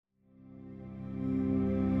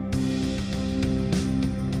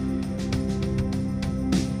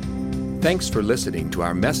Thanks for listening to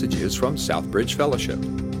our messages from Southbridge Fellowship.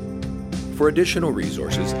 For additional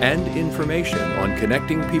resources and information on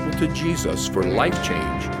connecting people to Jesus for life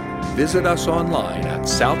change, visit us online at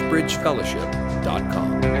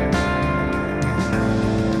southbridgefellowship.com.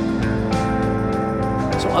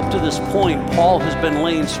 So up to this point, Paul has been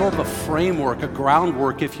laying sort of a framework, a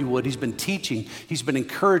groundwork, if you would. He's been teaching, he's been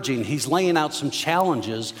encouraging, he's laying out some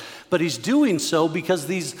challenges, but he's doing so because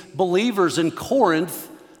these believers in Corinth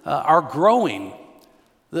are growing.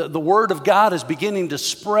 The Word of God is beginning to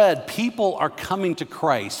spread. People are coming to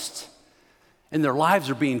Christ, and their lives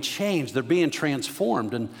are being changed. They're being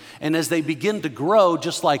transformed. And as they begin to grow,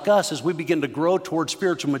 just like us, as we begin to grow towards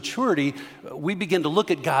spiritual maturity, we begin to look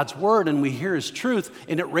at God's Word and we hear His truth,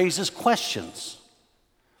 and it raises questions.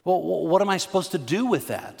 Well, what am I supposed to do with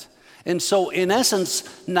that? And so, in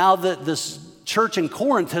essence, now that this church in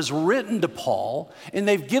Corinth has written to Paul, and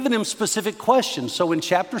they've given him specific questions. So in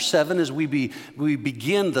chapter 7, as we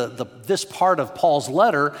begin this part of Paul's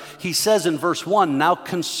letter, he says in verse 1, "Now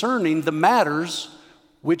concerning the matters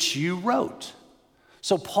which you wrote."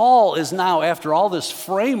 So Paul is now, after all this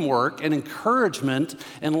framework and encouragement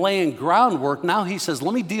and laying groundwork, now he says,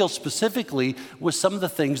 let me deal specifically with some of the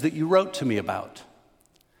things that you wrote to me about.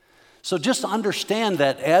 So just understand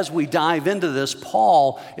that as we dive into this,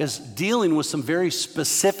 Paul is dealing with some very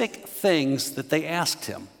specific things that they asked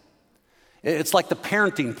him. It's like the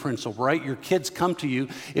parenting principle, right? Your kids come to you.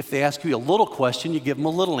 If they ask you a little question, you give them a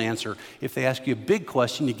little answer. If they ask you a big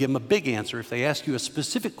question, you give them a big answer. If they ask you a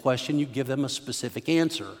specific question, you give them a specific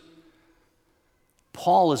answer.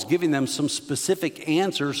 Paul is giving them some specific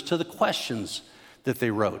answers to the questions that they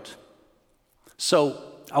wrote. So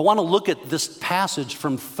I want to look at this passage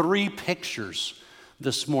from 3 pictures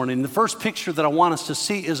this morning. The first picture that I want us to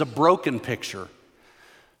see is a broken picture.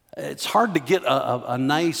 It's hard to get a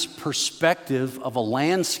nice perspective of a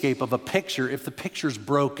landscape of a picture if the picture's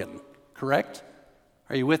broken, correct?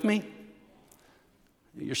 Are you with me?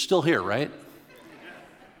 You're still here, right?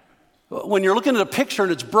 When you're looking at a picture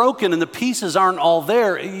and it's broken and the pieces aren't all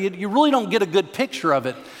there, you really don't get a good picture of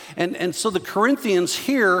it. And so the Corinthians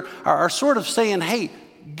here are sort of saying, hey,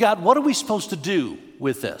 God, what are we supposed to do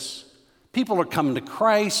with this? People are coming to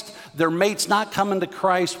Christ. Their mate's not coming to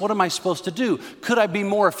Christ. What am I supposed to do? Could I be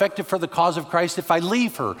more effective for the cause of Christ if I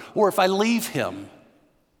leave her or if I leave him?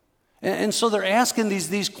 And so they're asking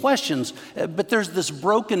these questions, but there's this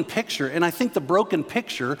broken picture, and I think the broken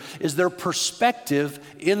picture is their perspective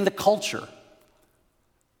in the culture.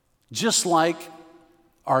 Just like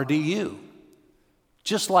RDU.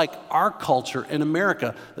 Just like our culture in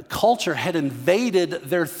America, the culture had invaded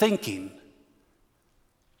their thinking.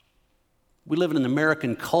 We live in an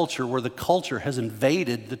American culture where the culture has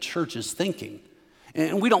invaded the church's thinking.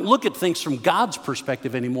 And we don't look at things from God's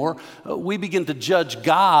perspective anymore. We begin to judge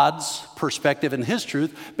God's perspective and His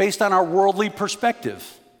truth based on our worldly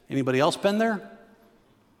perspective. Anybody else been there?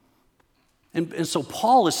 And so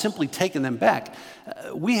Paul is simply taking them back.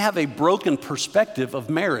 We have a broken perspective of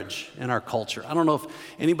marriage in our culture. I don't know if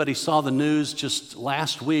anybody saw the news just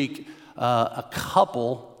last week, a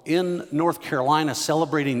couple in North Carolina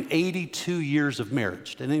celebrating 82 years of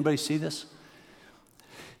marriage. Did anybody see this?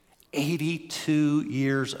 82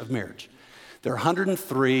 years of marriage. They're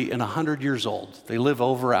 103 and 100 years old. They live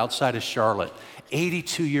over outside of Charlotte.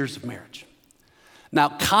 82 years of marriage. Now,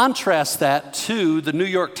 contrast that to the New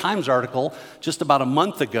York Times article just about a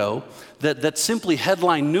month ago that simply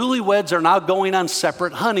headlined, "Newlyweds are now going on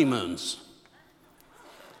separate honeymoons."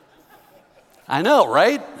 I know,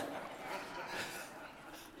 right?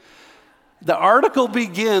 The article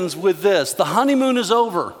begins with this: "The honeymoon is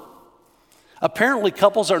over. Apparently,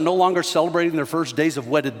 couples are no longer celebrating their first days of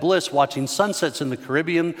wedded bliss watching sunsets in the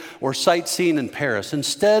Caribbean or sightseeing in Paris.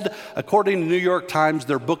 Instead, according to New York Times,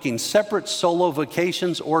 they're booking separate solo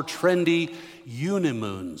vacations or trendy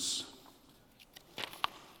unimoons."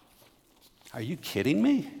 Are you kidding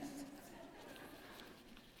me?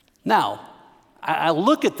 Now, I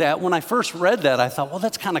look at that. When I first read that, I thought, well,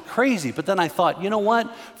 that's kind of crazy. But then I thought, you know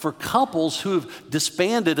what? For couples who have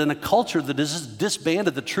disbanded in a culture that has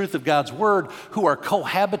disbanded the truth of God's Word, who are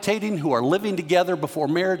cohabitating, who are living together before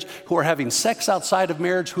marriage, who are having sex outside of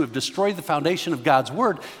marriage, who have destroyed the foundation of God's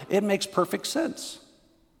Word, it makes perfect sense.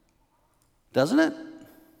 Doesn't it?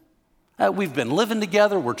 We've been living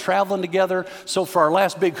together. We're traveling together. So for our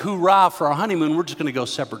last big hoorah for our honeymoon, we're just going to go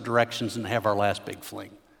separate directions and have our last big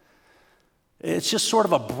fling. It's just sort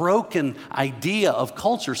of a broken idea of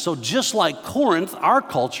culture. So just like Corinth, our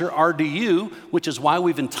culture, RDU, which is why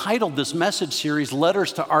we've entitled this message series,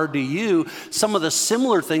 Letters to RDU, some of the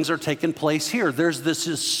similar things are taking place here. There's this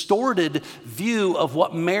distorted view of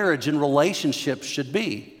what marriage and relationships should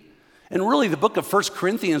be. And really, the book of 1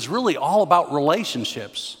 Corinthians is really all about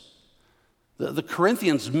relationships. The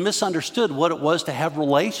Corinthians misunderstood what it was to have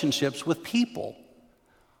relationships with people.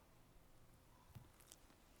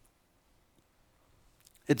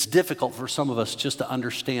 It's difficult for some of us just to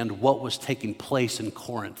understand what was taking place in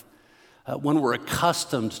Corinth. When we're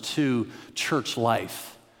accustomed to church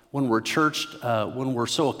life, when we're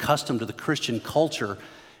so accustomed to the Christian culture,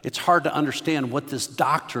 it's hard to understand what this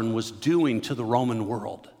doctrine was doing to the Roman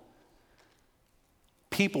world.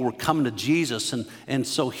 People were coming to Jesus, and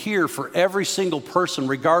so here, for every single person,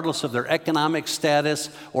 regardless of their economic status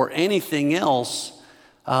or anything else,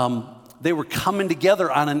 they were coming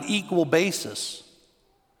together on an equal basis.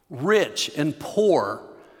 Rich and poor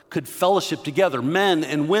could fellowship together. Men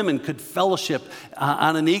and women could fellowship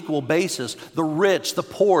on an equal basis. The rich, the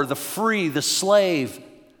poor, the free, the slave.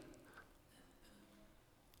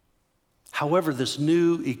 However, this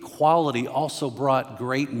new equality also brought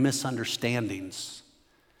great misunderstandings,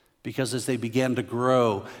 because as they began to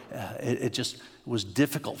grow, it just was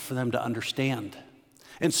difficult for them to understand.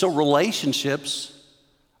 And so relationships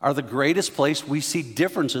are the greatest place we see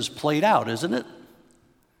differences played out, isn't it?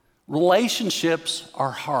 Relationships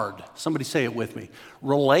are hard. Somebody say it with me.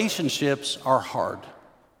 Relationships are hard.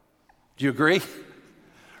 Do you agree?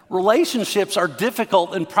 Relationships are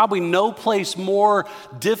difficult, and probably no place more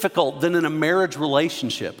difficult than in a marriage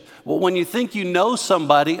relationship. Well, when you think you know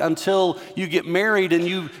somebody until you get married and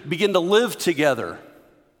you begin to live together,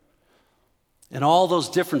 and all those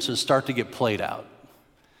differences start to get played out.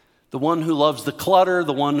 The one who loves the clutter,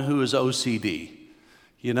 the one who is OCD,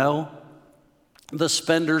 the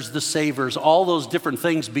spenders, the savers, all those different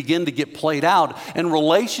things begin to get played out, and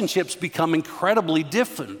relationships become incredibly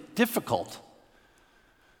difficult.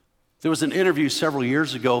 There was an interview several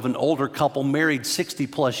years ago of an older couple married 60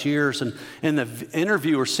 plus years, and the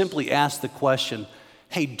interviewer simply asked the question,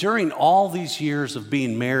 hey, during all these years of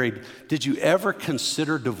being married, did you ever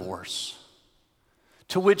consider divorce?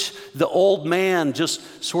 To which the old man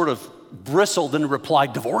just sort of bristled and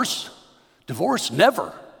replied, divorce? Divorce?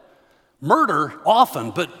 Never. Murder?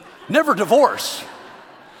 Often, but never divorce.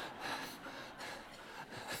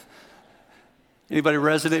 Anybody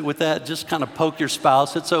resonate with that? Just kind of poke your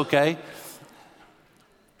spouse. It's okay.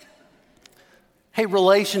 Hey,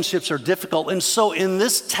 relationships are difficult. And so in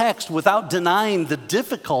this text, without denying the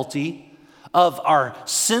difficulty of our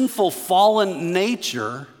sinful, fallen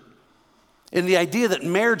nature and the idea that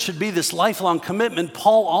marriage should be this lifelong commitment,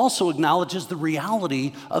 Paul also acknowledges the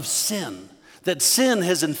reality of sin, that sin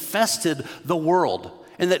has infested the world,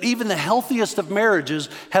 and that even the healthiest of marriages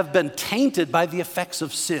have been tainted by the effects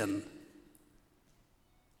of sin.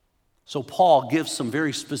 So Paul gives some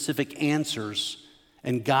very specific answers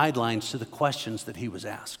and guidelines to the questions that he was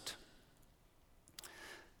asked.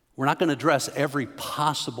 We're not going to address every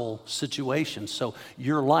possible situation, so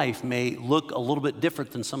your life may look a little bit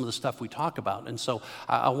different than some of the stuff we talk about. And so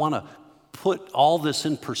I want to put all this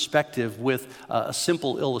in perspective with a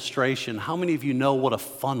simple illustration. How many of you know what a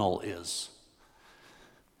funnel is?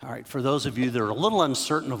 All right, for those of you that are a little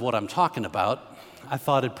uncertain of what I'm talking about, I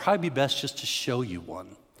thought it'd probably be best just to show you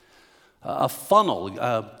one. A funnel,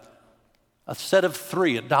 a set of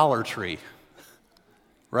 3 at Dollar Tree,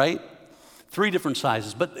 right? 3 different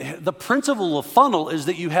sizes. But the principle of funnel is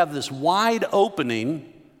that you have this wide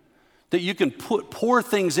opening that you can pour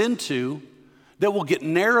things into that will get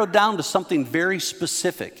narrowed down to something very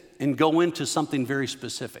specific and go into something very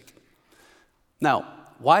specific. Now,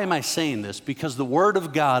 why am I saying this? Because the Word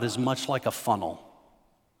of God is much like a funnel.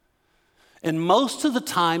 And most of the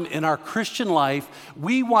time in our Christian life,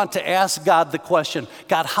 we want to ask God the question,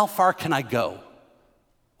 God, how far can I go?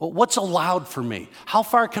 Well, what's allowed for me? How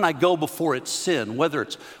far can I go before it's sin? Whether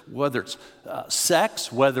it's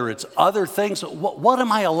sex, whether it's other things, what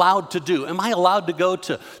am I allowed to do? Am I allowed to go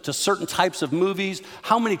to certain types of movies?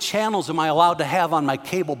 How many channels am I allowed to have on my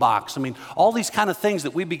cable box? I mean, all these kind of things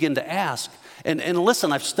that we begin to ask. And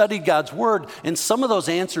listen, I've studied God's Word, and some of those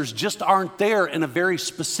answers just aren't there in a very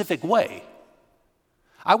specific way.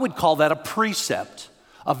 I would call that a precept,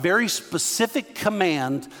 a very specific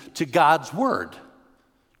command to God's Word.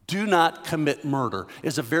 Do not commit murder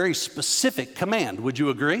is a very specific command. Would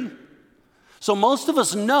you agree? So most of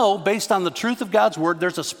us know, based on the truth of God's Word,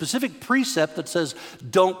 there's a specific precept that says,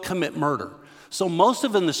 don't commit murder. So most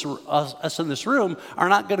of us in this room are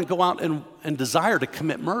not going to go out and desire to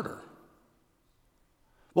commit murder.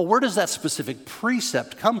 Well, where does that specific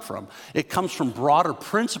precept come from? It comes from broader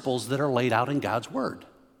principles that are laid out in God's Word.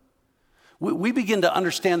 We begin to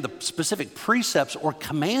understand the specific precepts or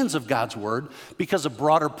commands of God's Word because of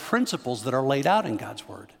broader principles that are laid out in God's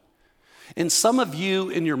Word. And some of you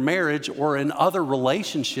in your marriage or in other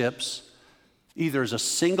relationships, either as a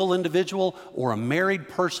single individual or a married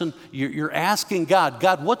person, you're asking God,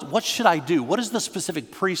 what should I do? What is the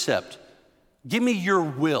specific precept? Give me your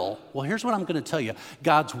will. Well, here's what I'm going to tell you.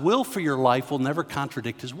 God's will for your life will never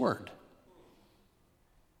contradict his word.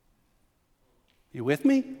 You with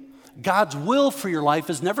me? God's will for your life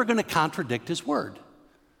is never going to contradict his word.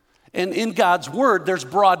 And in God's word, there's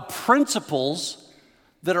broad principles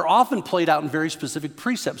that are often played out in very specific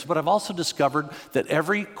precepts. But I've also discovered that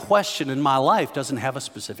every question in my life doesn't have a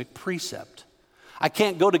specific precept. I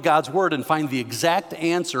can't go to God's word and find the exact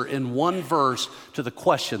answer in one verse to the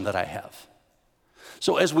question that I have.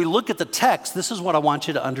 So as we look at the text, this is what I want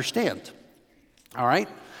you to understand. All right?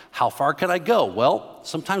 How far can I go? Well,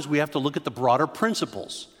 sometimes we have to look at the broader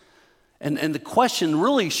principles. And the question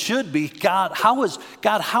really should be, God,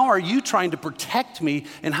 how are you trying to protect me,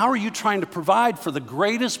 and how are you trying to provide for the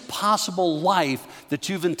greatest possible life that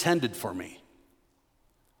you've intended for me?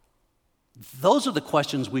 Those are the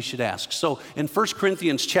questions we should ask. So in 1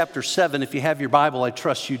 Corinthians chapter 7, if you have your Bible, I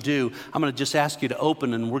trust you do, I'm going to just ask you to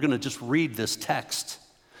open, and we're going to just read this text.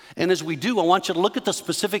 And as we do, I want you to look at the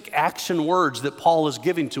specific action words that Paul is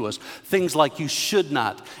giving to us. Things like you should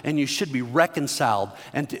not, and you should be reconciled,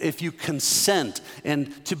 and if you consent,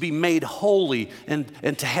 and to be made holy,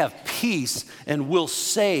 and to have peace, and will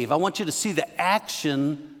save. I want you to see the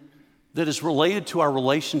action that is related to our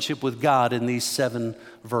relationship with God in these 7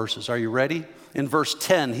 verses. Are you ready? In verse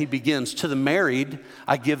 10, he begins, "To the married,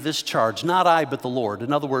 I give this charge, not I, but the Lord."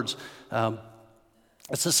 In other words,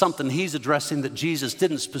 this is something he's addressing that Jesus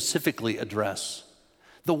didn't specifically address.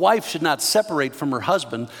 The wife should not separate from her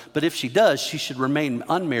husband, but if she does, she should remain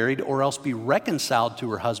unmarried or else be reconciled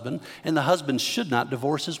to her husband, and the husband should not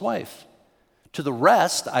divorce his wife. To the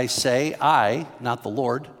rest, I say, I, not the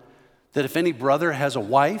Lord, that if any brother has a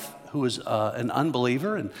wife who is an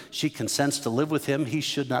unbeliever and she consents to live with him, he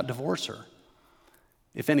should not divorce her.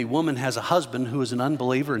 If any woman has a husband who is an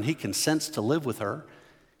unbeliever and he consents to live with her,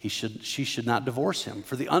 she should not divorce him.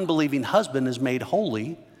 For the unbelieving husband is made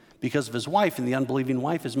holy because of his wife, and the unbelieving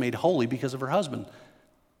wife is made holy because of her husband.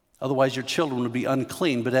 Otherwise, your children would be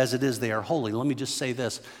unclean, but as it is, they are holy. Let me just say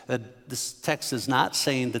this, that this text is not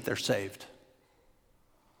saying that they're saved.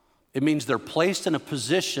 It means they're placed in a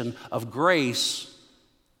position of grace,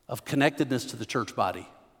 of connectedness to the church body.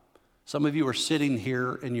 Some of you are sitting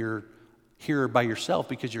here and you're here by yourself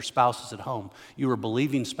because your spouse is at home. You are a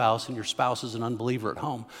believing spouse and your spouse is an unbeliever at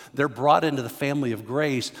home. They're brought into the family of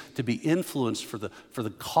grace to be influenced for the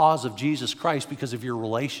cause of Jesus Christ because of your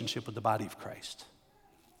relationship with the body of Christ.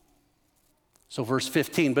 So verse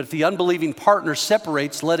 15, "But if the unbelieving partner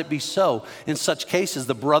separates, let it be so. In such cases,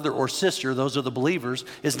 the brother or sister, those are the believers,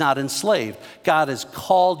 is not enslaved. God has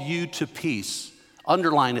called you to peace."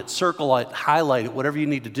 Underline it, circle it, highlight it, whatever you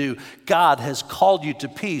need to do. God has called you to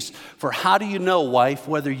peace. For how do you know, wife,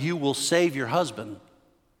 whether you will save your husband?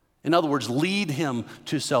 In other words, lead him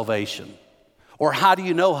to salvation. Or how do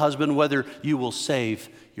you know, husband, whether you will save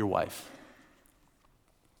your wife?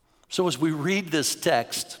 So as we read this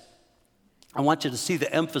text, I want you to see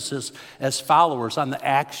the emphasis as followers on the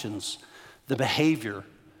actions, the behavior,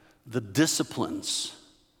 the disciplines,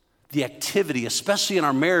 the activity, especially in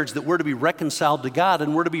our marriage, that we're to be reconciled to God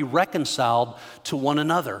and we're to be reconciled to one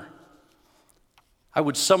another. I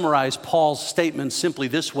would summarize Paul's statement simply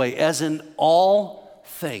this way: as in all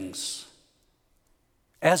things,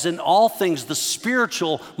 the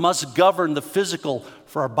spiritual must govern the physical,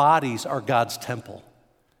 for our bodies are God's temple.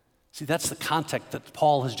 See, that's the context that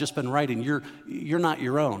Paul has just been writing. You're not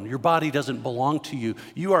your own. Your body doesn't belong to you.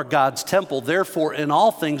 You are God's temple. Therefore, in all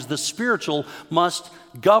things, the spiritual must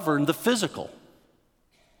govern the physical.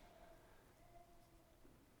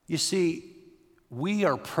 You see, we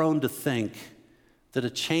are prone to think that a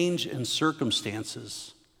change in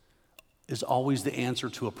circumstances is always the answer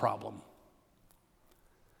to a problem.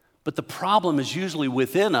 But the problem is usually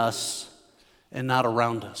within us and not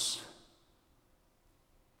around us.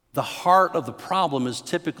 The heart of the problem is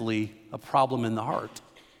typically a problem in the heart.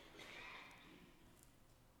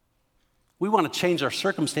 We want to change our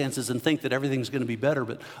circumstances and think that everything's going to be better,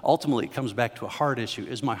 but ultimately it comes back to a heart issue.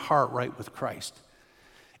 Is my heart right with Christ?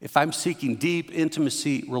 If I'm seeking deep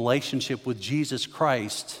intimacy relationship with Jesus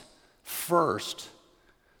Christ first,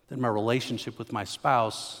 then my relationship with my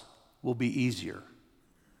spouse will be easier.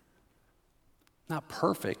 Not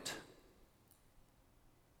perfect,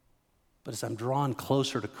 but as I'm drawn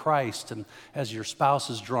closer to Christ, and as your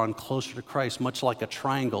spouse is drawn closer to Christ, much like a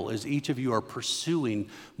triangle, as each of you are pursuing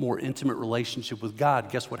more intimate relationship with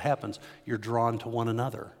God, guess what happens? You're drawn to one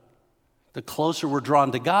another. The closer we're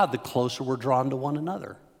drawn to God, the closer we're drawn to one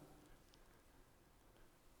another.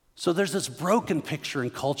 So there's this broken picture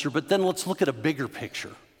in culture, but then let's look at a bigger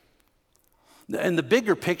picture. And the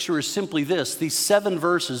bigger picture is simply this: these 7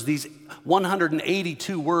 verses, these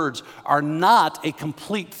 182 words are not a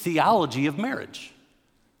complete theology of marriage.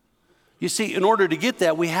 You see, in order to get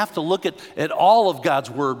that, we have to look at all of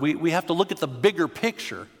God's word. We have to look at the bigger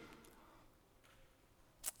picture.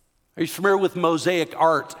 Are you familiar with mosaic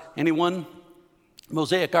art? Anyone?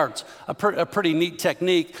 Mosaic art's a pretty neat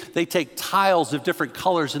technique. They take tiles of different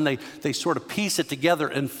colors and they sort of piece it together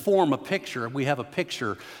and form a picture. We have a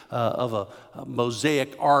picture of a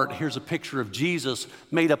mosaic art. Here's a picture of Jesus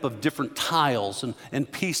made up of different tiles and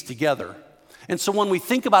pieced together. And so when we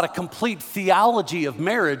think about a complete theology of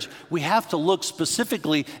marriage, we have to look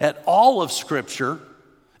specifically at all of Scripture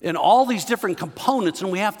and all these different components,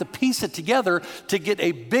 and we have to piece it together to get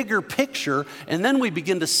a bigger picture, and then we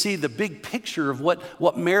begin to see the big picture of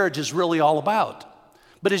what marriage is really all about.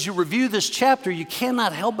 But as you review this chapter, you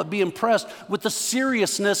cannot help but be impressed with the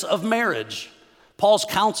seriousness of marriage. Paul's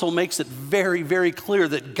counsel makes it very, very clear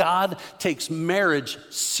that God takes marriage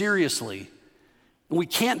seriously. We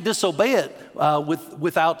can't disobey it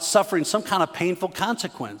without suffering some kind of painful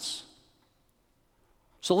consequence.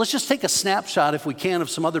 So let's just take a snapshot, if we can, of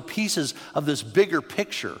some other pieces of this bigger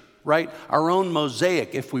picture, right? Our own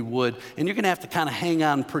mosaic, if we would. And you're going to have to kind of hang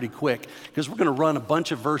on pretty quick because we're going to run a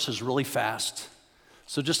bunch of verses really fast.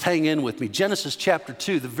 So just hang in with me. Genesis chapter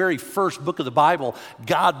 2, the very first book of the Bible,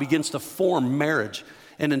 God begins to form marriage.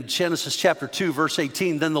 And in Genesis chapter 2, verse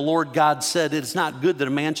 18, then the Lord God said, it is not good that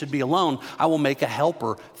a man should be alone. I will make a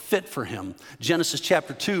helper fit for him. Genesis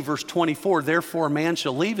chapter 2, verse 24, therefore a man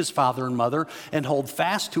shall leave his father and mother and hold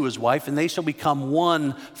fast to his wife, and they shall become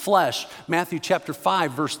one flesh. Matthew chapter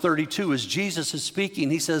 5, verse 32, as Jesus is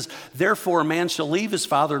speaking, he says, therefore a man shall leave his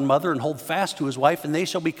father and mother and hold fast to his wife, and they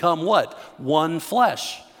shall become what? One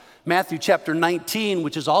flesh. Matthew chapter 19,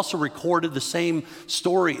 which is also recorded the same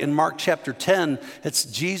story in Mark chapter 10, it's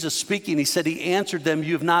Jesus speaking. He said, he answered them,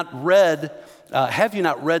 have you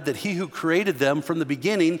not read that he who created them from the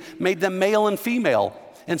beginning made them male and female?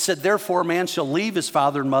 And said, therefore a man shall leave his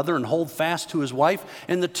father and mother and hold fast to his wife,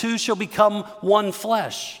 and the two shall become one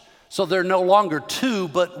flesh. So they're no longer two,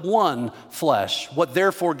 but one flesh. What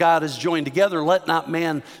therefore God has joined together, let not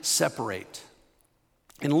man separate.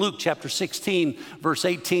 In Luke chapter 16, verse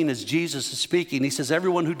 18, as Jesus is speaking, he says,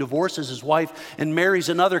 everyone who divorces his wife and marries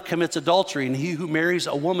another commits adultery, and he who marries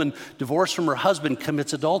a woman divorced from her husband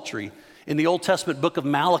commits adultery. In the Old Testament book of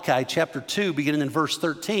Malachi, chapter 2, beginning in verse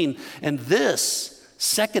 13, and this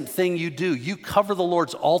second thing you do, you cover the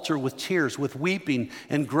Lord's altar with tears, with weeping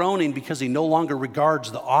and groaning, because he no longer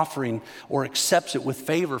regards the offering or accepts it with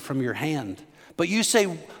favor from your hand. But you say,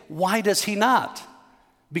 why does he not?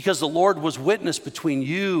 Because the Lord was witness between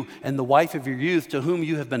you and the wife of your youth, to whom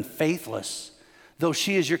you have been faithless, though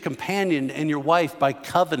she is your companion and your wife by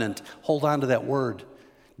covenant. Hold on to that word.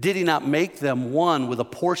 Did he not make them one with a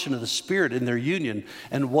portion of the Spirit in their union?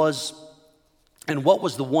 And what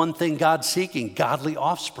was the one thing God seeking? Godly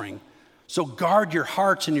offspring. So guard your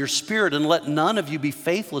hearts and your spirit, and let none of you be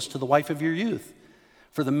faithless to the wife of your youth.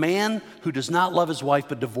 For the man who does not love his wife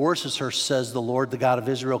but divorces her, says the Lord, the God of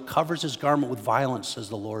Israel, covers his garment with violence, says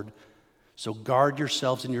the Lord. So guard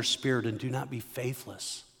yourselves in your spirit and do not be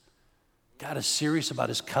faithless. God is serious about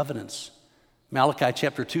his covenants. Malachi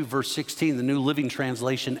chapter 2, verse 16, the New Living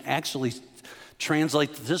Translation actually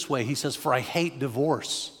translates it this way. He says, for I hate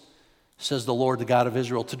divorce, says the Lord, the God of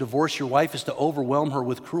Israel. To divorce your wife is to overwhelm her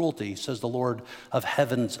with cruelty, says the Lord of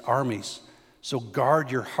heaven's armies. So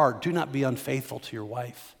guard your heart. Do not be unfaithful to your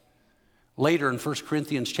wife. Later in 1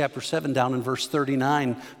 Corinthians chapter 7, down in verse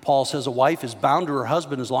 39, Paul says a wife is bound to her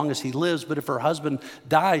husband as long as he lives, but if her husband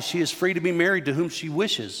dies, she is free to be married to whom she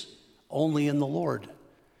wishes, only in the Lord.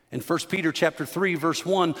 In 1 Peter chapter 3, verse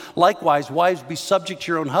 1, likewise, wives, be subject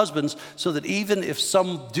to your own husbands, so that even if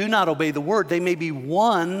some do not obey the word, they may be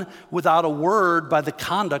won without a word by the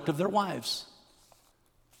conduct of their wives.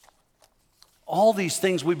 All these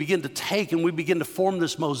things we begin to take, and we begin to form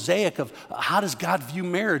this mosaic of how does God view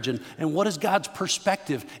marriage, and what is God's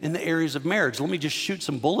perspective in the areas of marriage. Let me just shoot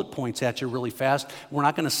some bullet points at you really fast. We're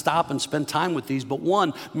not going to stop and spend time with these, but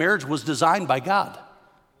one, marriage was designed by God.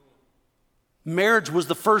 Marriage was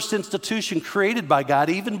the first institution created by God,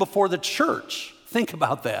 even before the church. Think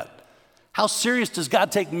about that. How serious does God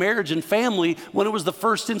take marriage and family when it was the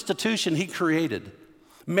first institution he created?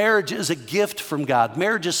 Marriage is a gift from God.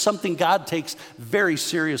 Marriage is something God takes very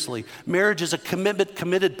seriously. Marriage is a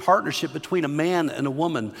committed partnership between a man and a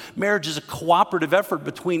woman. Marriage is a cooperative effort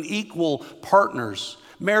between equal partners.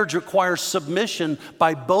 Marriage requires submission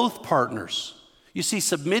by both partners. You see,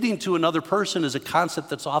 submitting to another person is a concept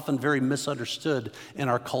that's often very misunderstood in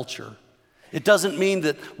our culture. It doesn't mean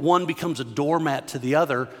that one becomes a doormat to the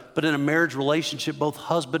other, but in a marriage relationship, both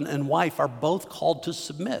husband and wife are both called to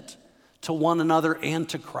submit to one another and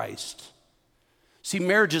to Christ. See,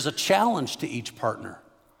 marriage is a challenge to each partner.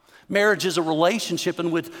 Marriage is a relationship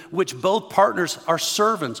in which both partners are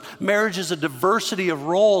servants. Marriage is a diversity of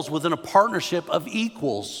roles within a partnership of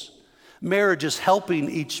equals. Marriage is helping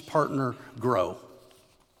each partner grow.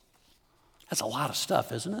 That's a lot of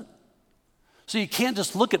stuff, isn't it? So you can't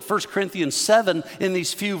just look at 1 Corinthians 7 in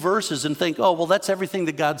these few verses and think, oh, well, that's everything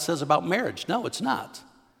that God says about marriage. No, it's not.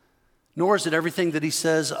 Nor is it everything that he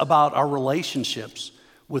says about our relationships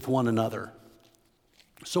with one another.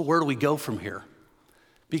 So where do we go from here?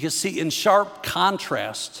 Because see, in sharp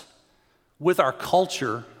contrast with our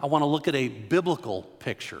culture, I want to look at a biblical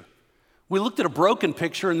picture. We looked at a broken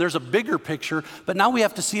picture and there's a bigger picture, but now we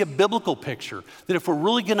have to see a biblical picture. That if we're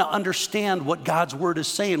really going to understand what God's word is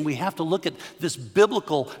saying, we have to look at this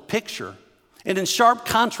biblical picture. And in sharp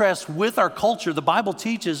contrast with our culture, the Bible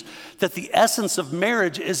teaches that the essence of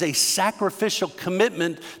marriage is a sacrificial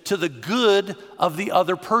commitment to the good of the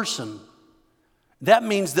other person. That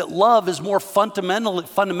means that love is more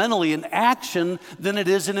fundamentally in action than it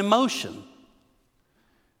is in emotion.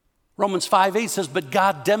 Romans 5:8 says, but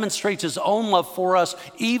God demonstrates his own love for us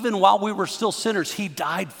even while we were still sinners. He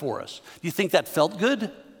died for us. Do you think that felt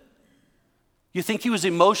good? You think he was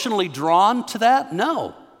emotionally drawn to that?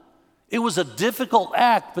 No. It was a difficult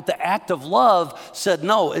act, but the act of love said,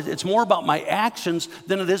 no, it's more about my actions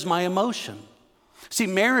than it is my emotion. See,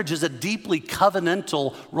 marriage is a deeply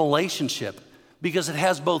covenantal relationship because it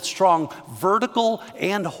has both strong vertical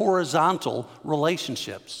and horizontal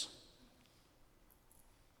relationships.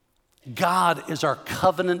 God is our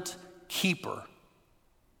covenant keeper.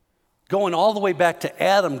 Going all the way back to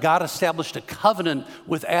Adam, God established a covenant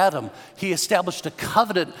with Adam. He established a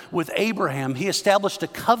covenant with Abraham. He established a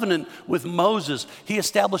covenant with Moses. He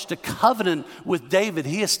established a covenant with David.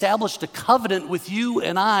 He established a covenant with you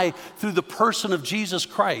and I through the person of Jesus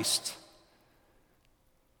Christ.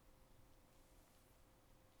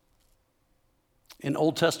 In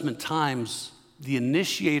Old Testament times, the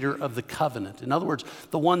initiator of the covenant, in other words,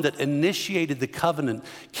 the one that initiated the covenant,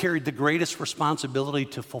 carried the greatest responsibility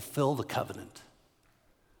to fulfill the covenant.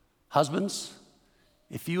 Husbands,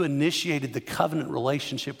 if you initiated the covenant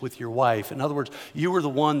relationship with your wife, in other words, you were the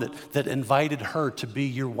one that invited her to be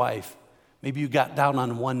your wife. Maybe you got down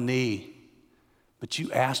on one knee, but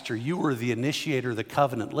you asked her, you were the initiator of the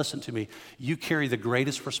covenant. Listen to me, you carry the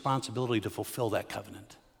greatest responsibility to fulfill that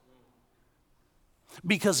covenant.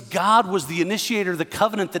 Because God was the initiator of the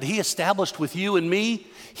covenant that he established with you and me,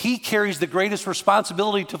 he carries the greatest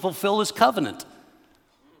responsibility to fulfill his covenant.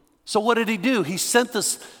 So what did he do? He sent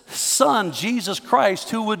this son, Jesus Christ,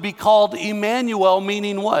 who would be called Emmanuel,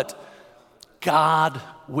 meaning what? God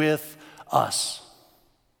with us.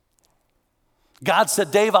 God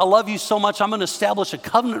said, Dave, I love you so much, I'm going to establish a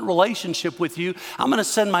covenant relationship with you. I'm going to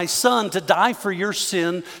send my son to die for your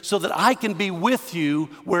sin so that I can be with you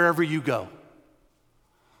wherever you go.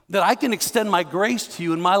 That I can extend my grace to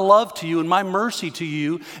you and my love to you and my mercy to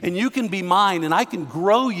you, and you can be mine, and I can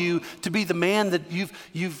grow you to be the man that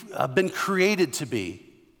you've been created to be.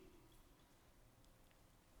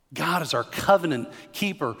 God is our covenant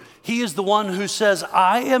keeper. He is the one who says,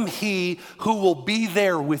 I am he who will be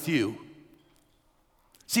there with you.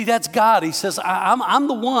 See, that's God. He says, I'm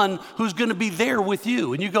the one who's going to be there with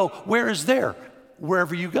you. And you go, where is there?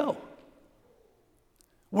 Wherever you go.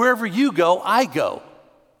 Wherever you go, I go.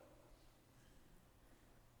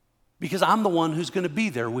 Because I'm the one who's going to be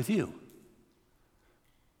there with you.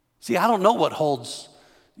 See, I don't know what holds,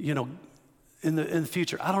 in the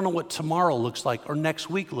future. I don't know what tomorrow looks like, or next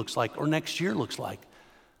week looks like, or next year looks like.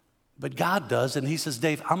 But God does, and he says,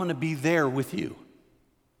 Dave, I'm going to be there with you.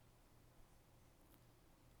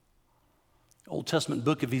 Old Testament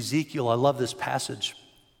book of Ezekiel, I love this passage.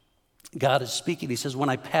 God is speaking. He says, when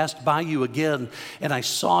I passed by you again and I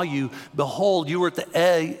saw you, behold, you were at the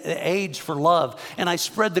age for love. And I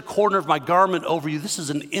spread the corner of my garment over you. This is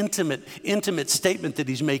an intimate statement that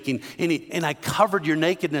he's making. And I covered your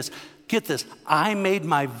nakedness. Get this. I made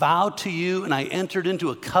my vow to you and I entered into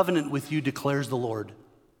a covenant with you, declares the Lord.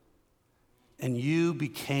 And you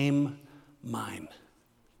became mine.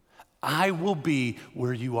 I will be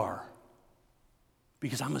where you are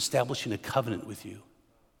because I'm establishing a covenant with you.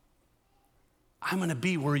 I'm going to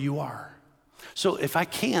be where you are. So if I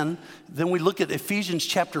can, then we look at Ephesians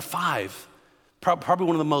chapter 5, Probably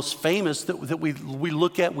one of the most famous that we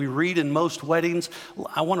look at, we read in most weddings.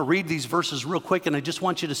 I want to read these verses real quick, and I just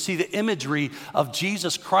want you to see the imagery of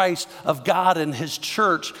Jesus Christ, of God and his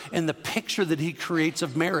church, and the picture that he creates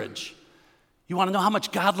of marriage. You want to know how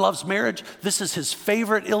much God loves marriage? This is his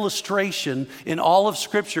favorite illustration in all of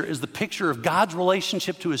Scripture, is the picture of God's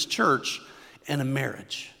relationship to his church and a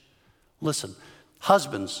marriage. Listen,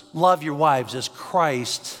 husbands, love your wives as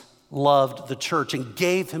Christ loved the church and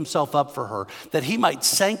gave himself up for her, that he might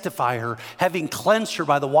sanctify her, having cleansed her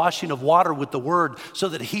by the washing of water with the word, so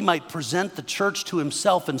that he might present the church to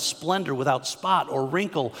himself in splendor, without spot or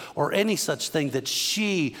wrinkle or any such thing, that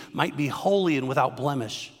she might be holy and without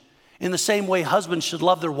blemish. In the same way, husbands should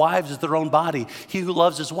love their wives as their own body. He who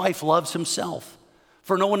loves his wife loves himself.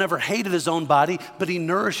 For no one ever hated his own body, but he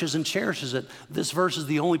nourishes and cherishes it. This verse is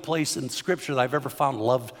the only place in Scripture that I've ever found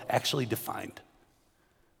love actually defined.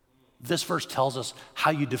 This verse tells us how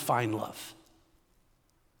you define love.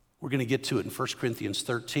 We're going to get to it in 1 Corinthians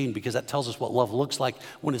 13 because that tells us what love looks like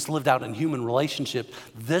when it's lived out in human relationship.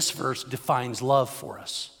 This verse defines love for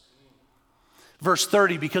us. Verse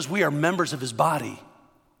 30, because we are members of his body.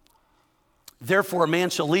 Therefore, a man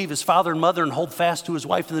shall leave his father and mother and hold fast to his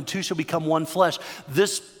wife, and the two shall become one flesh.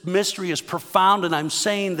 This mystery is profound, and I'm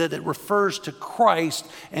saying that it refers to Christ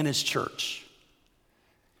and his church.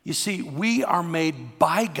 You see, we are made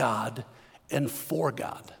by God and for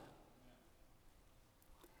God.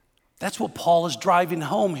 That's what Paul is driving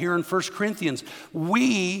home here in 1 Corinthians.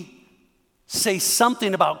 We say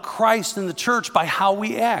something about Christ and the church by how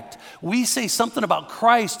we act. We say something about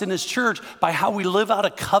Christ and his church by how we live out a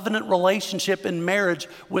covenant relationship in marriage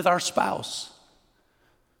with our spouse.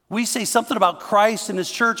 We say something about Christ and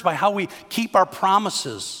his church by how we keep our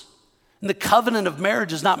promises. And the covenant of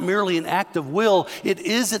marriage is not merely an act of will. It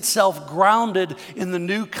is itself grounded in the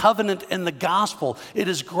new covenant and the gospel. It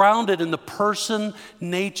is grounded in the person,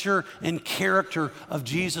 nature, and character of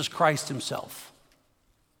Jesus Christ himself.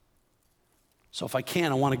 So if I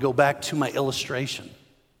can, I want to go back to my illustration.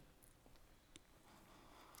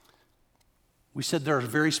 We said there are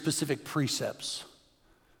very specific precepts.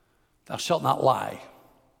 Thou shalt not lie.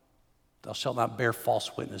 Thou shalt not bear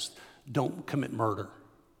false witness. Don't commit murder.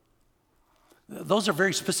 Those are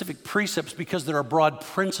very specific precepts because there are broad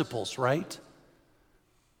principles, right?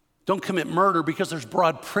 Don't commit murder because there's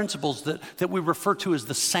broad principles that we refer to as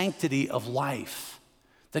the sanctity of life.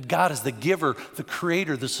 That God is the giver, the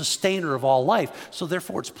creator, the sustainer of all life. So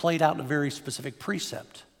therefore, it's played out in a very specific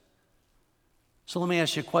precept. So let me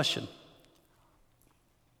ask you a question.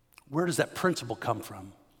 Where does that principle come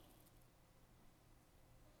from?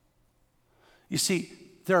 You see,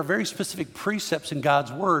 there are very specific precepts in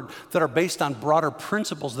God's word that are based on broader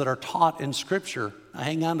principles that are taught in Scripture. Now,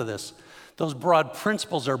 hang on to this. Those broad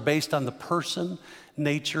principles are based on the person,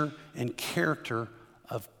 nature, and character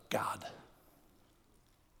of God.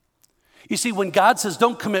 You see, when God says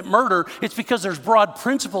don't commit murder, it's because there's broad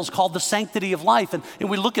principles called the sanctity of life. And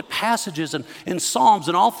we look at passages and in Psalms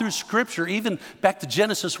and all through Scripture, even back to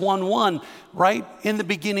Genesis 1:1, right? In the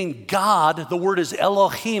beginning, God, the word is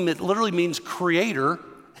Elohim. It literally means creator.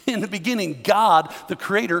 In the beginning, God, the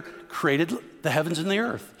creator, created the heavens and the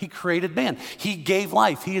earth. He created man. He gave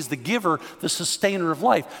life. He is the giver, the sustainer of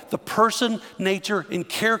life. The person, nature, and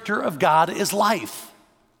character of God is life.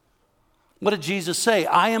 What did Jesus say?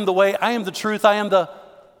 I am the way, I am the truth, I am the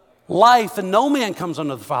life, and no man comes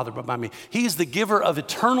unto the Father but by me. He is the giver of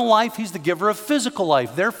eternal life. He's the giver of physical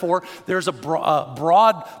life. Therefore, there's a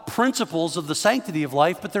broad principles of the sanctity of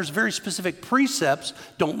life, but there's very specific precepts.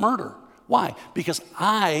 Don't murder. Why? Because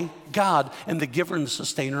I, God, am the giver and the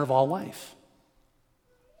sustainer of all life.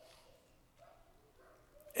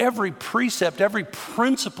 Every precept, every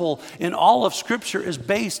principle in all of Scripture is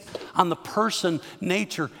based on the person,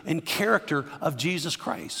 nature, and character of Jesus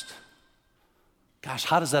Christ. Gosh,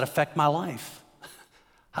 how does that affect my life?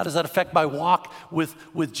 How does that affect my walk with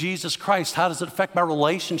Jesus Christ? How does it affect my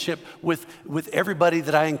relationship with everybody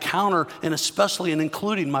that I encounter, and especially and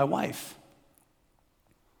including my wife?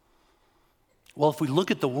 Well, if we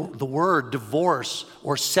look at the word divorce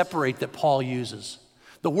or separate that Paul uses,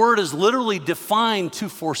 the word is literally defined to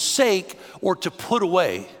forsake or to put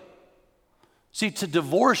away. See, to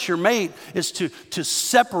divorce your mate is to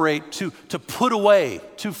separate, to put away,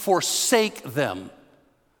 to forsake them.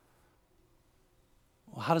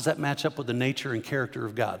 Well, how does that match up with the nature and character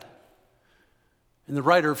of God? And the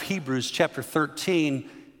writer of Hebrews chapter 13,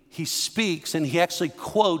 he speaks and he actually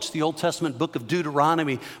quotes the Old Testament book of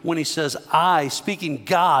Deuteronomy when he says, I, speaking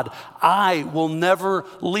God, I will never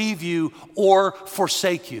leave you or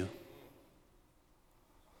forsake you.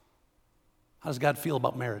 How does God feel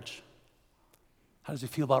about marriage? How does he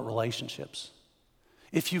feel about relationships?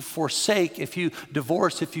 If you forsake, if you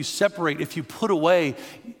divorce, if you separate, if you put away,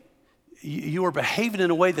 you are behaving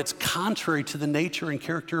in a way that's contrary to the nature and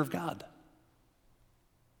character of God.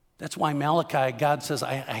 That's why Malachi, God says,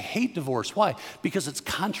 I hate divorce. Why? Because it's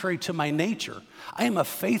contrary to my nature. I am a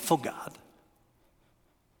faithful God.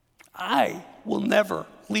 I will never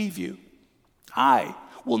leave you. I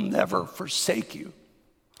will never forsake you.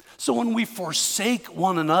 So when we forsake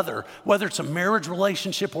one another, whether it's a marriage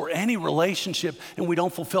relationship or any relationship, and we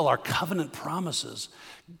don't fulfill our covenant promises,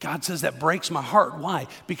 God says that breaks my heart. Why?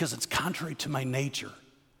 Because it's contrary to my nature.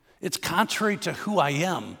 It's contrary to who I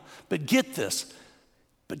am. But get this,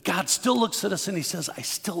 but God still looks at us and he says, I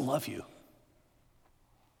still love you.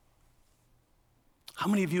 How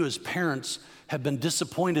many of you as parents have been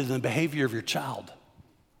disappointed in the behavior of your child?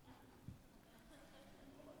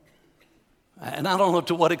 And I don't know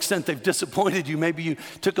to what extent they've disappointed you. Maybe you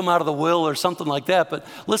took them out of the will or something like that. But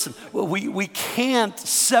listen, we can't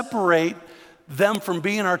separate them from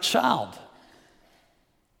being our child.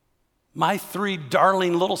 My 3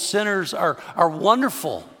 darling little sinners are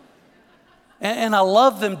wonderful. And I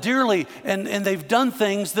love them dearly. And they've done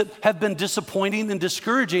things that have been disappointing and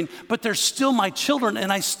discouraging. But they're still my children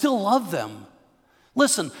and I still love them.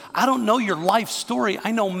 Listen, I don't know your life story.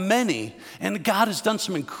 I know many. And God has done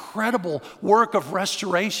some incredible work of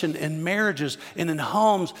restoration in marriages and in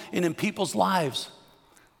homes and in people's lives.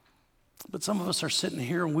 But some of us are sitting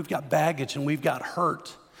here and we've got baggage and we've got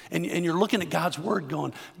hurt. And you're looking at God's word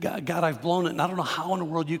going, God, I've blown it and I don't know how in the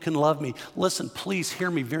world you can love me. Listen, please hear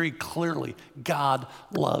me very clearly. God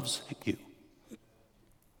loves you.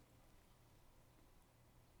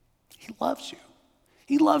 He loves you.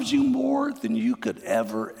 He loves you more than you could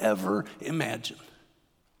ever imagine.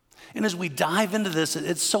 And as we dive into this,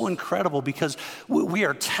 it's so incredible because we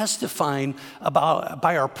are testifying about,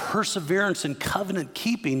 by our perseverance and covenant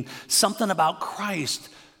keeping, something about Christ.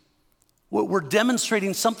 We're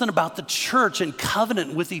demonstrating something about the church and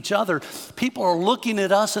covenant with each other. People are looking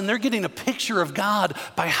at us and they're getting a picture of God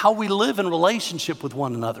by how we live in relationship with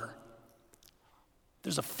one another.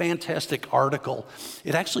 There's a fantastic article.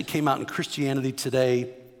 It actually came out in Christianity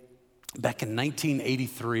Today back in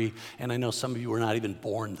 1983, and I know some of you were not even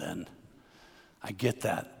born then. I get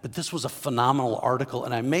that. But this was a phenomenal article,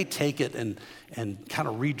 and I may take it and kind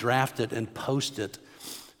of redraft it and post it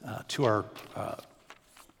to our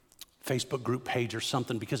Facebook group page or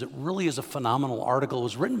something, because it really is a phenomenal article. It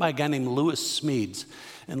was written by a guy named Lewis Smedes,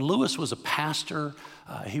 and Lewis was a pastor.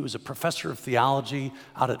 He was a professor of theology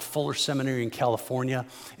out at Fuller Seminary in California,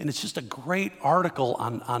 and it's just a great article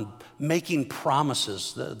on making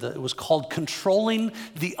promises. It was called Controlling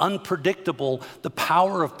the Unpredictable, the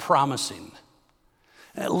Power of Promising.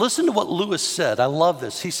 Listen to what Lewis said. I love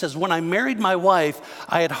this. He says, when I married my wife,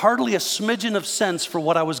 I had hardly a smidgen of sense for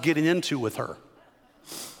what I was getting into with her.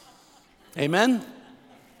 Amen?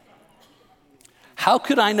 How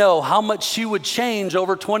could I know how much she would change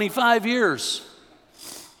over 25 years?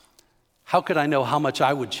 How could I know how much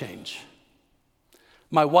I would change?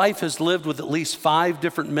 My wife has lived with at least 5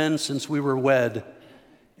 different men since we were wed,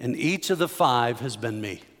 and each of the 5 has been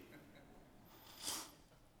me.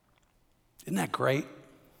 Isn't that great?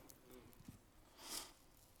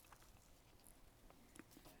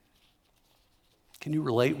 Can you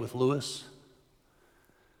relate with Lewis?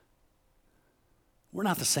 We're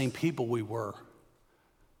not the same people we were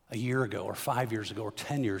a year ago or 5 years ago or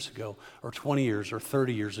 10 years ago or 20 years or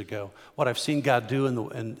 30 years ago. What I've seen God do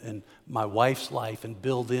in my wife's life and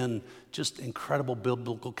build in just incredible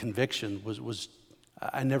biblical conviction was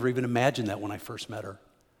I never even imagined that when I first met her.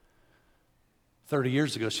 30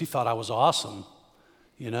 years ago, she thought I was awesome,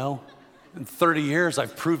 you know? In 30 years,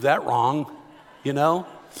 I've proved that wrong, you know?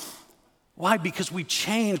 Why? Because we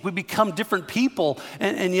change, we become different people,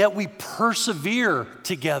 and yet we persevere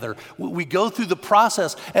together. We go through the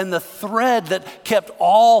process, and the thread that kept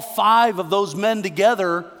all 5 of those men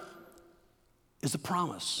together is a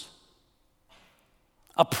promise.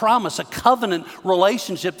 A promise, a covenant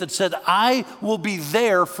relationship that said, I will be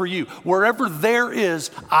there for you. Wherever there is,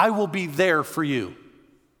 I will be there for you.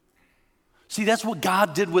 See, that's what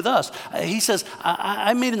God did with us. He says,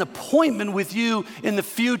 I made an appointment with you in the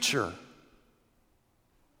future.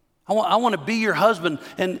 I want to be your husband,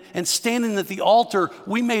 and standing at the altar,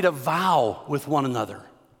 we made a vow with one another.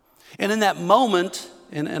 And in that moment,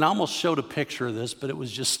 and I almost showed a picture of this, but it was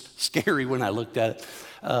just scary when I looked at it,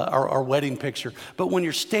 our wedding picture. But when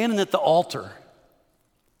you're standing at the altar,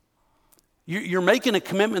 you're making a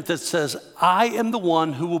commitment that says, I am the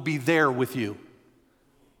one who will be there with you.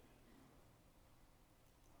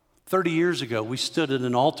 30 years ago, we stood at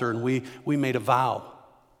an altar and we made a vow.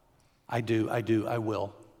 I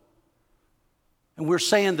will. And we're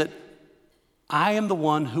saying that I am the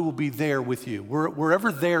one who will be there with you,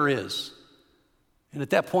 wherever there is. And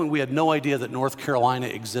at that point, we had no idea that North Carolina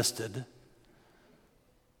existed.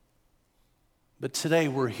 But today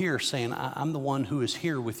we're here saying, I'm the one who is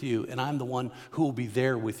here with you, and I'm the one who will be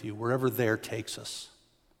there with you, wherever there takes us.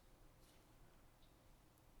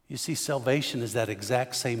 You see, salvation is that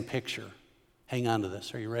exact same picture. Hang on to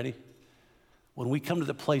this. Are you ready? When we come to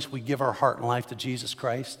the place we give our heart and life to Jesus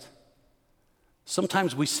Christ,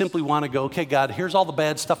 sometimes we simply want to go, okay, God, here's all the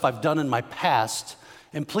bad stuff I've done in my past,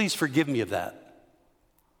 and please forgive me of that.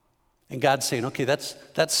 And God's saying, okay, that's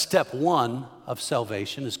step one of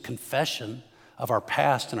salvation, is confession of our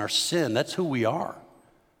past and our sin. That's who we are.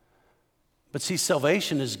 But see,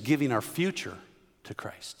 salvation is giving our future to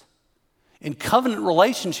Christ. In covenant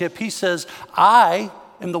relationship, he says, I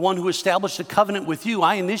am the one who established the covenant with you.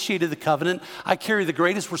 I initiated the covenant. I carry the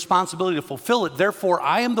greatest responsibility to fulfill it. Therefore,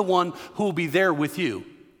 I am the one who will be there with you.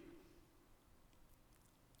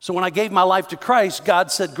 So when I gave my life to Christ,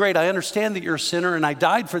 God said, great, I understand that you're a sinner and I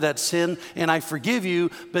died for that sin and I forgive you,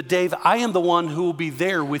 but Dave, I am the one who will be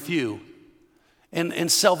there with you.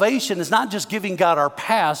 And salvation is not just giving God our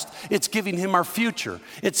past, it's giving him our future.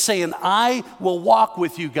 It's saying, I will walk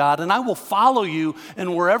with you, God, and I will follow you,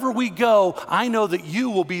 and wherever we go, I know that you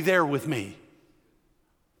will be there with me.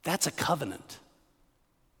 That's a covenant.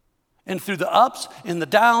 And through the ups and the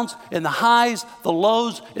downs and the highs, the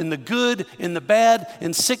lows and the good and the bad,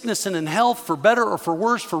 in sickness and in health, for better or for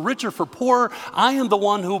worse, for rich or for poorer, I am the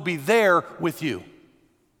one who will be there with you.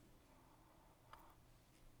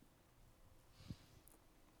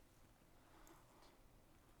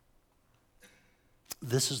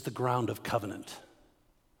 This is the ground of covenant.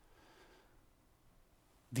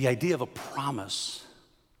 The idea of a promise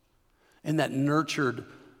and that nurtured,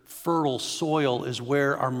 fertile soil is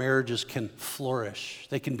where our marriages can flourish.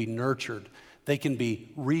 They can be nurtured. They can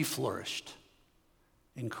be reflourished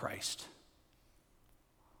in Christ.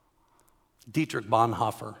 Dietrich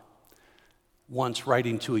Bonhoeffer, once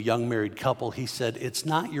writing to a young married couple, he said, it's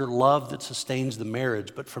not your love that sustains the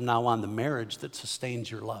marriage, but from now on, the marriage that sustains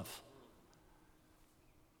your love.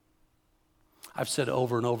 I've said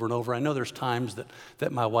over and over and over, I know there's times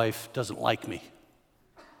that my wife doesn't like me.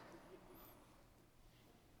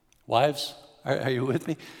 Wives, are you with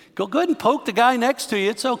me? Go ahead and poke the guy next to you.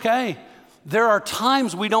 It's okay. There are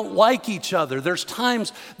times we don't like each other. There's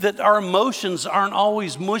times that our emotions aren't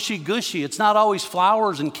always mushy-gushy. It's not always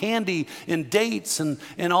flowers and candy and dates and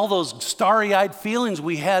all those starry-eyed feelings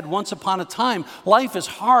we had once upon a time. Life is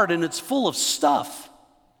hard and it's full of stuff.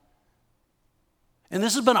 And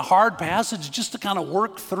this has been a hard passage just to kind of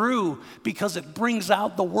work through because it brings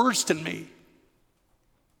out the worst in me.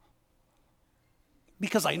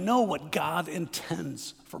 Because I know what God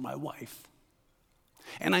intends for my wife.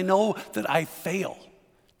 And I know that I fail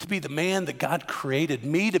to be the man that God created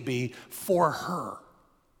me to be for her.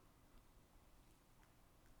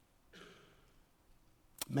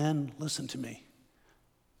 Men, listen to me.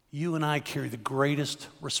 You and I carry the greatest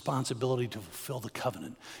responsibility to fulfill the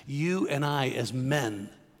covenant. You and I, as men,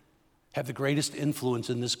 have the greatest influence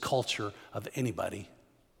in this culture of anybody.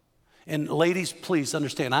 And ladies, please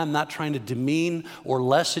understand, I'm not trying to demean or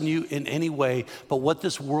lessen you in any way, but what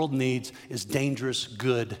this world needs is dangerous,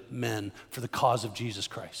 good men for the cause of Jesus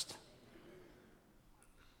Christ.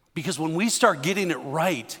 Because when we start getting it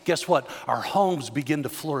right, guess what? Our homes begin to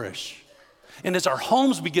flourish. And as our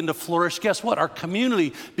homes begin to flourish, guess what? Our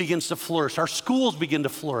community begins to flourish. Our schools begin to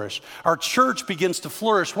flourish. Our church begins to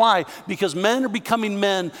flourish. Why? Because men are becoming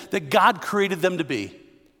men that God created them to be.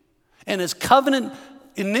 And as covenant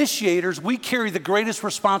initiators, we carry the greatest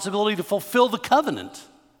responsibility to fulfill the covenant.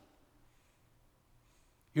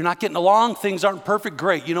 You're not getting along, things aren't perfect,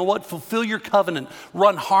 great. You know what? Fulfill your covenant.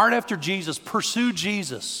 Run hard after Jesus. Pursue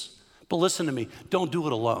Jesus. But listen to me, don't do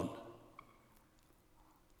it alone.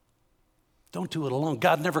 Don't do it alone.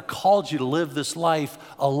 God never called you to live this life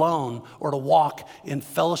alone or to walk in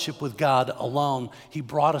fellowship with God alone. He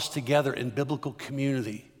brought us together in biblical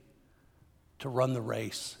community to run the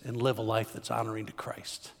race and live a life that's honoring to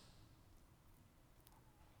Christ.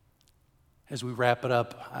 As we wrap it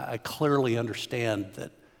up, I clearly understand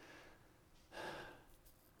that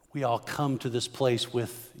we all come to this place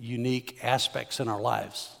with unique aspects in our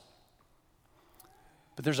lives.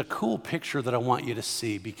 But there's a cool picture that I want you to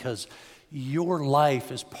see because your life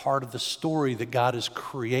is part of the story that God is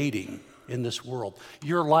creating in this world.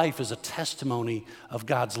 Your life is a testimony of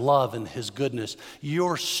God's love and his goodness.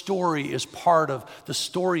 Your story is part of the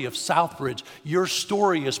story of Southbridge. Your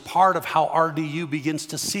story is part of how RDU begins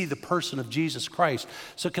to see the person of Jesus Christ.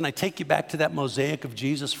 So can I take you back to that mosaic of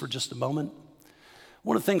Jesus for just a moment?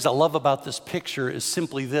 One of the things I love about this picture is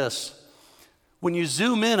simply this. When you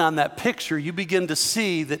zoom in on that picture, you begin to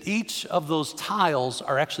see that each of those tiles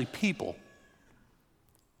are actually people.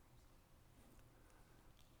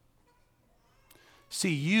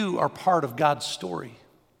 See, you are part of God's story.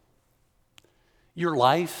 Your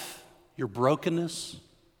life, your brokenness,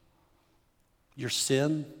 your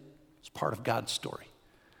sin is part of God's story.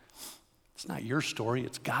 It's not your story,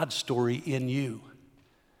 it's God's story in you.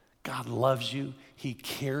 God loves you. He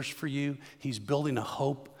cares for you. He's building a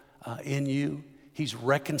hope in you. He's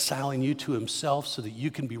reconciling you to himself so that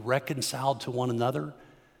you can be reconciled to one another.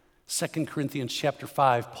 2 Corinthians chapter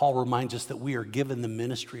 5, Paul reminds us that we are given the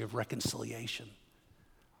ministry of reconciliation.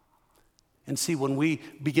 And see, when we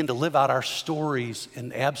begin to live out our stories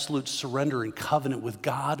in absolute surrender and covenant with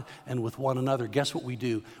God and with one another, guess what we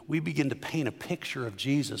do? We begin to paint a picture of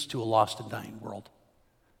Jesus to a lost and dying world.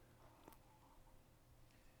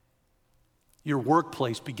 Your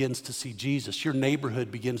workplace begins to see Jesus. Your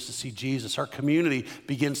neighborhood begins to see Jesus. Our community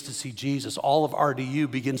begins to see Jesus. All of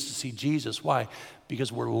RDU begins to see Jesus. Why?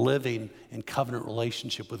 Because we're living in covenant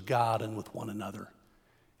relationship with God and with one another.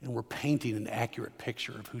 And we're painting an accurate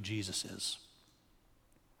picture of who Jesus is.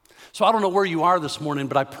 So I don't know where you are this morning,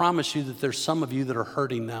 but I promise you that there's some of you that are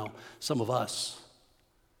hurting now. Some of us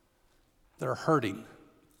that are hurting.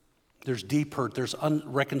 There's deep hurt. There's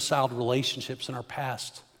unreconciled relationships in our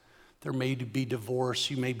past. There may be divorce.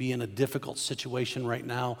 You may be in a difficult situation right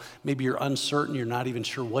now. Maybe you're uncertain. You're not even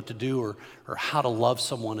sure what to do or how to love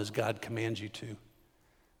someone as God commands you to.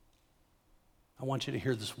 I want you to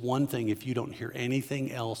hear this one thing. If you don't hear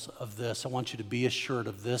anything else of this, I want you to be assured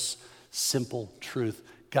of this simple truth.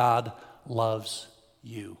 God loves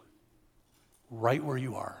you right where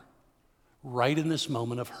you are, right in this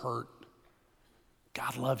moment of hurt.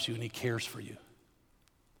 God loves you and he cares for you.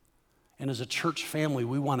 And as a church family,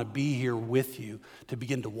 we want to be here with you to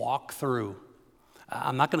begin to walk through.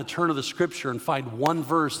 I'm not going to turn to the scripture and find one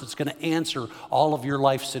verse that's going to answer all of your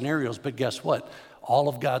life scenarios, but guess what? All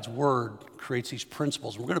of God's word creates these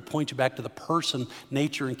principles. We're going to point you back to the person,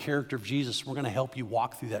 nature, and character of Jesus. We're going to help you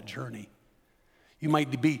walk through that journey. You might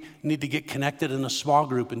need to get connected in a small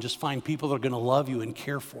group and just find people that are going to love you and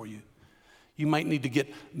care for you. You might need to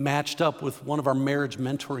get matched up with one of our marriage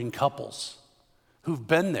mentoring couples who've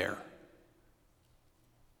been there.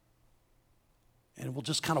 And we'll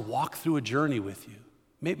just kind of walk through a journey with you.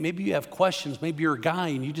 Maybe you have questions. Maybe you're a guy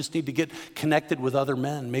and you just need to get connected with other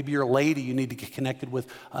men. Maybe you're a lady, you need to get connected with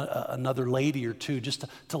another lady or two just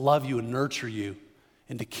to love you and nurture you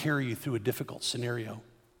and to carry you through a difficult scenario.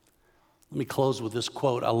 Let me close with this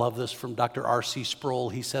quote. I love this from Dr. R.C.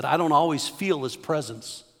 Sproul. He said, "I don't always feel his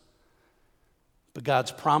presence, but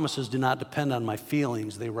God's promises do not depend on my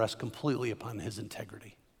feelings. They rest completely upon his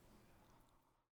integrity."